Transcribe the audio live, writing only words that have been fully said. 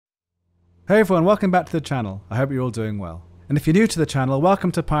Hey everyone, welcome back to the channel. I hope you're all doing well. And if you're new to the channel,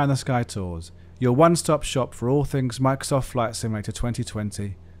 welcome to Pie in the Sky Tours, your one-stop shop for all things Microsoft Flight Simulator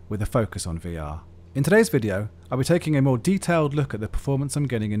 2020 with a focus on VR. In today's video, I'll be taking a more detailed look at the performance I'm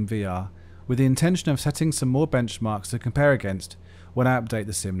getting in VR with the intention of setting some more benchmarks to compare against when I update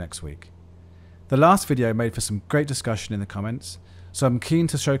the sim next week. The last video made for some great discussion in the comments, so I'm keen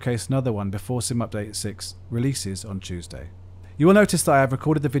to showcase another one before Sim Update 6 releases on Tuesday. You will notice that I have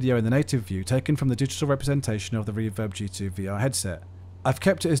recorded the video in the native view taken from the digital representation of the Reverb G2 VR headset. I've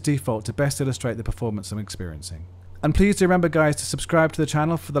kept it as default to best illustrate the performance I'm experiencing. And please do remember guys to subscribe to the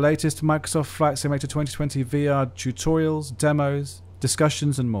channel for the latest Microsoft Flight Simulator 2020 VR tutorials, demos,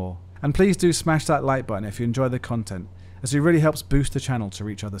 discussions and more. And please do smash that like button if you enjoy the content, as it really helps boost the channel to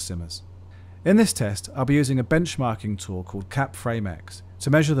reach other simmers. In this test, I'll be using a benchmarking tool called Capframex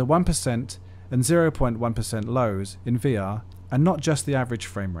to measure the 1% and 0.1% lows in VR and not just the average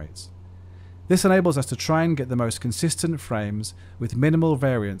frame rates. This enables us to try and get the most consistent frames with minimal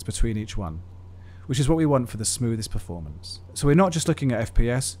variance between each one, which is what we want for the smoothest performance. So we're not just looking at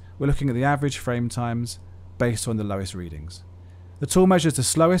FPS, we're looking at the average frame times based on the lowest readings. The tool measures the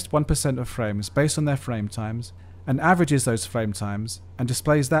slowest 1% of frames based on their frame times and averages those frame times and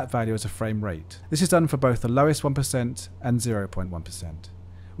displays that value as a frame rate. This is done for both the lowest 1% and 0.1%,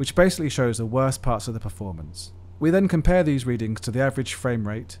 which basically shows the worst parts of the performance. We then compare these readings to the average frame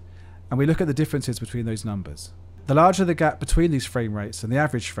rate and we look at the differences between those numbers. The larger the gap between these frame rates and the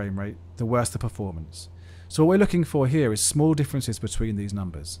average frame rate, the worse the performance. So what we're looking for here is small differences between these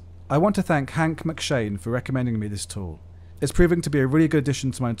numbers. I want to thank Hank McShane for recommending me this tool. It's proving to be a really good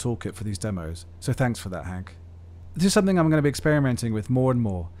addition to my toolkit for these demos, so thanks for that, Hank. This is something I'm going to be experimenting with more and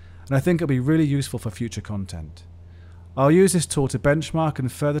more, and I think it'll be really useful for future content. I'll use this tool to benchmark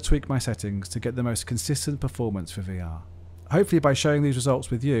and further tweak my settings to get the most consistent performance for VR. Hopefully by sharing these results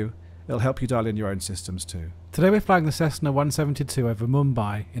with you, it'll help you dial in your own systems too. Today we're flying the Cessna 172 over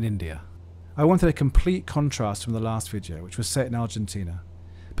Mumbai in India. I wanted a complete contrast from the last video, which was set in Argentina,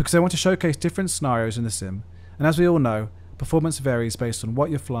 because I want to showcase different scenarios in the sim, and as we all know, performance varies based on what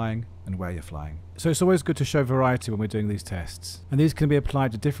you're flying and where you're flying. So it's always good to show variety when we're doing these tests, and these can be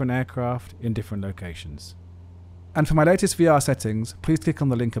applied to different aircraft in different locations. And for my latest VR settings, please click on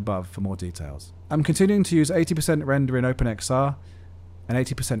the link above for more details. I'm continuing to use 80% render in OpenXR and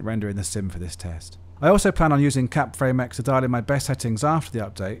 80% render in the sim for this test. I also plan on using Capframex to dial in my best settings after the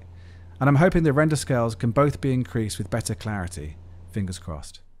update, and I'm hoping the render scales can both be increased with better clarity. Fingers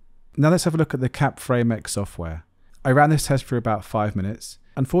crossed. Now let's have a look at the Capframex software. I ran this test for about 5 minutes.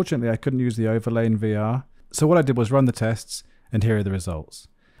 Unfortunately, I couldn't use the overlay in VR, so what I did was run the tests, and here are the results.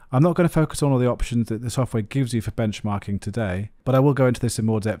 I'm not going to focus on all the options that the software gives you for benchmarking today, but I will go into this in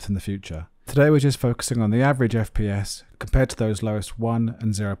more depth in the future. Today we're just focusing on the average FPS compared to those lowest 1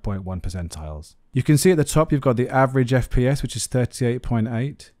 and 0.1 percentiles. You can see at the top you've got the average FPS, which is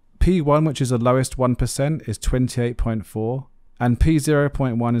 38.8. P1, which is the lowest 1%, is 28.4. And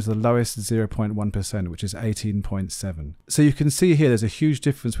P0.1 is the lowest 0.1%, which is 18.7. So you can see here there's a huge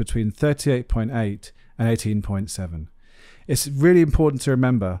difference between 38.8 and 18.7. It's really important to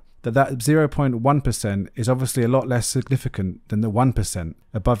remember that that 0.1% is obviously a lot less significant than the 1%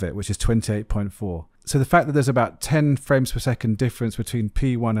 above it, which is 28.4. So the fact that there's about 10 frames per second difference between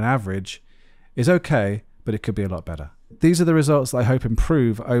P1 and average is okay, but it could be a lot better. These are the results that I hope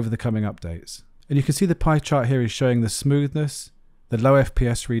improve over the coming updates. And you can see the pie chart here is showing the smoothness, the low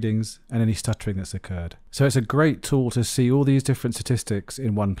FPS readings, and any stuttering that's occurred. So it's a great tool to see all these different statistics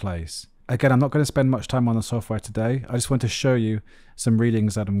in one place. Again, I'm not going to spend much time on the software today. I just want to show you some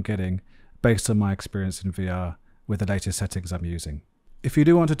readings that I'm getting based on my experience in VR with the latest settings I'm using. If you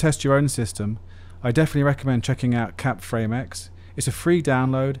do want to test your own system, I definitely recommend checking out Capframex. It's a free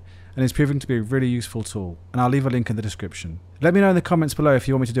download and it's proving to be a really useful tool, and I'll leave a link in the description. Let me know in the comments below if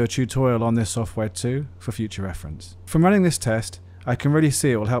you want me to do a tutorial on this software too, for future reference. From running this test, I can really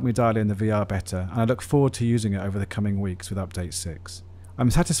see it will help me dial in the VR better, and I look forward to using it over the coming weeks with Update 6. I'm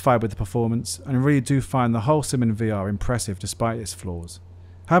satisfied with the performance and really do find the whole sim in VR impressive despite its flaws.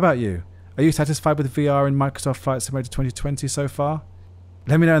 How about you? Are you satisfied with VR in Microsoft Flight Simulator 2020 so far?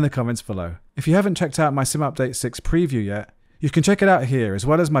 Let me know in the comments below. If you haven't checked out my Sim Update 6 preview yet, you can check it out here, as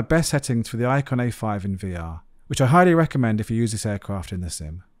well as my best settings for the Icon A5 in VR, which I highly recommend if you use this aircraft in the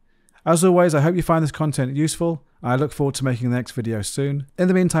sim. As always, I hope you find this content useful, and I look forward to making the next video soon. In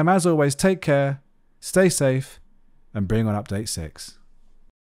the meantime, as always, take care, stay safe, and bring on Update 6.